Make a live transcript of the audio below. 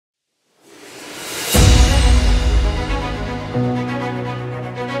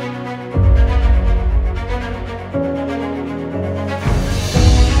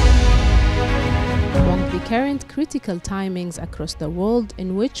critical timings across the world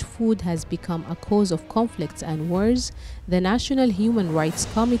in which food has become a cause of conflicts and wars, the National Human Rights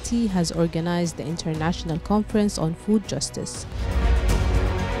Committee has organized the International Conference on Food Justice.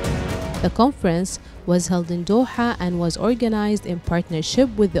 The conference was held in Doha and was organized in partnership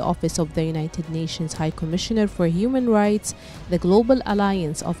with the Office of the United Nations High Commissioner for Human Rights, the Global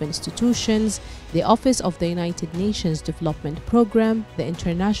Alliance of Institutions, the Office of the United Nations Development Programme, the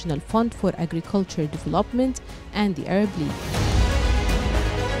International Fund for Agriculture Development, and the Arab League.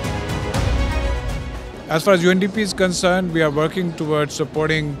 As far as UNDP is concerned, we are working towards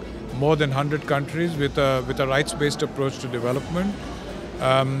supporting more than 100 countries with a rights-based approach to development.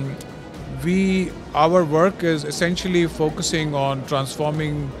 Our work is essentially focusing on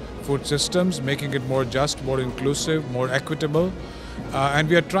transforming food systems, making it more just, more inclusive, more equitable. And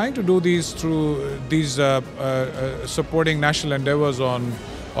we are trying to do these through these supporting national endeavors on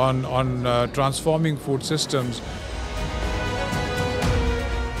transforming food systems.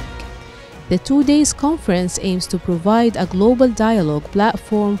 The 2 days conference aims to provide a global dialogue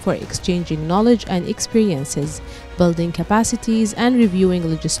platform for exchanging knowledge and experiences, building capacities and reviewing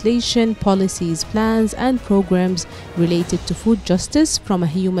legislation, policies, plans and programs related to food justice from a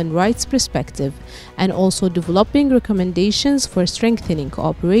human rights perspective, and also developing recommendations for strengthening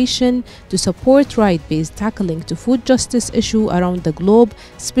cooperation to support right-based tackling to food justice issue around the globe,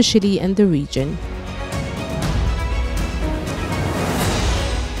 especially in the region.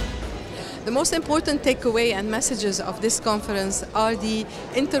 The most important takeaway and messages of this conference are the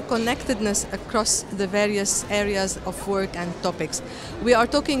interconnectedness across the various areas of work and topics. We are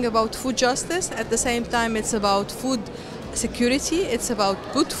talking about food justice, at the same time it's about food security, it's about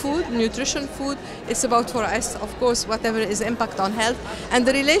good food, nutrition food, it's about for us, of course, whatever is impact on health, and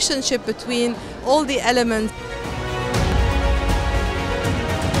the relationship between all the elements.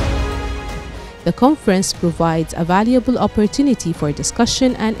 The conference provides a valuable opportunity for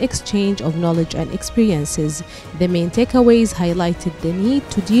discussion and exchange of knowledge and experiences. The main takeaways highlighted the need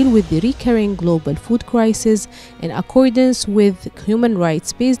to deal with the recurring global food crisis in accordance with human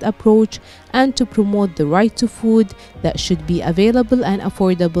rights-based approach and to promote the right to food that should be available and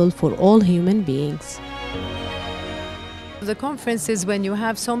affordable for all human beings. The conference is when you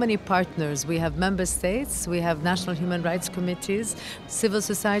have so many partners. We have member states, we have national human rights committees, civil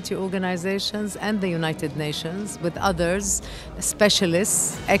society organizations, and the United Nations, with others,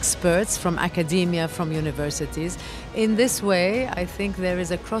 specialists, experts from academia, from universities. In this way, I think there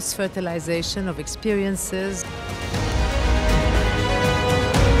is a cross-fertilization of experiences.